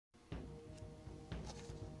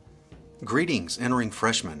Greetings, entering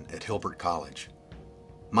freshmen at Hilbert College.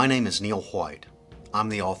 My name is Neil White. I'm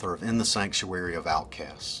the author of In the Sanctuary of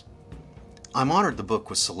Outcasts. I'm honored the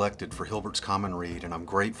book was selected for Hilbert's Common Read, and I'm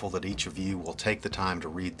grateful that each of you will take the time to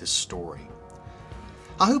read this story.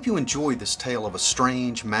 I hope you enjoyed this tale of a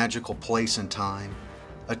strange, magical place and time,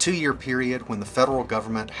 a 2-year period when the federal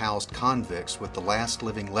government housed convicts with the last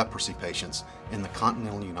living leprosy patients in the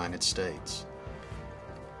continental United States.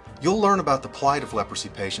 You'll learn about the plight of leprosy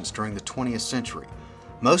patients during the 20th century,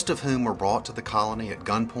 most of whom were brought to the colony at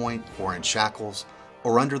gunpoint or in shackles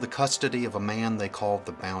or under the custody of a man they called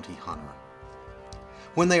the bounty hunter.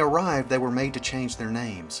 When they arrived, they were made to change their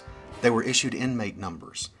names. They were issued inmate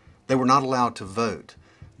numbers. They were not allowed to vote.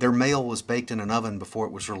 Their mail was baked in an oven before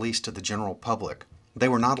it was released to the general public. They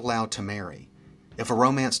were not allowed to marry. If a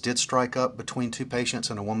romance did strike up between two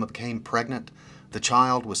patients and a woman became pregnant, the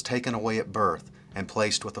child was taken away at birth and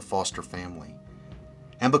placed with a foster family.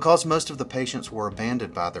 And because most of the patients were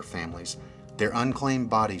abandoned by their families, their unclaimed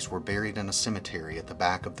bodies were buried in a cemetery at the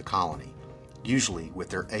back of the colony, usually with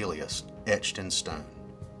their alias etched in stone.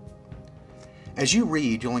 As you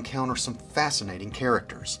read, you'll encounter some fascinating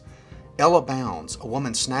characters. Ella Bounds, a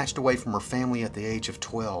woman snatched away from her family at the age of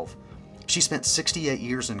 12. She spent 68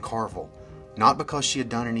 years in Carville, not because she had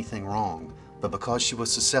done anything wrong, but because she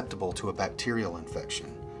was susceptible to a bacterial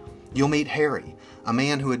infection. You'll meet Harry, a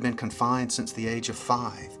man who had been confined since the age of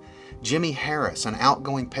 5. Jimmy Harris, an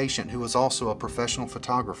outgoing patient who was also a professional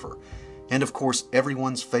photographer. And of course,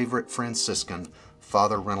 everyone's favorite Franciscan,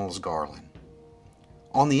 Father Reynolds Garland.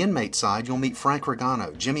 On the inmate side, you'll meet Frank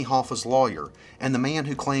Regano, Jimmy Hoffa's lawyer, and the man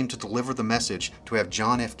who claimed to deliver the message to have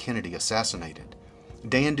John F. Kennedy assassinated.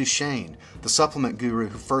 Dan Duchesne, the supplement guru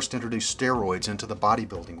who first introduced steroids into the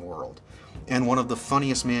bodybuilding world. And one of the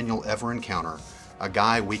funniest men you'll ever encounter, a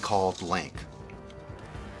guy we called Link.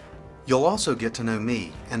 You'll also get to know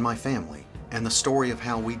me and my family, and the story of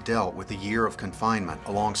how we dealt with a year of confinement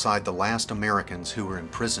alongside the last Americans who were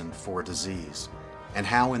imprisoned for a disease, and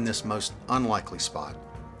how in this most unlikely spot,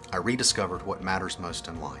 I rediscovered what matters most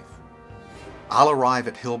in life. I'll arrive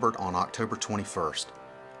at Hilbert on October 21st.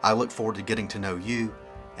 I look forward to getting to know you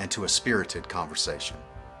and to a spirited conversation.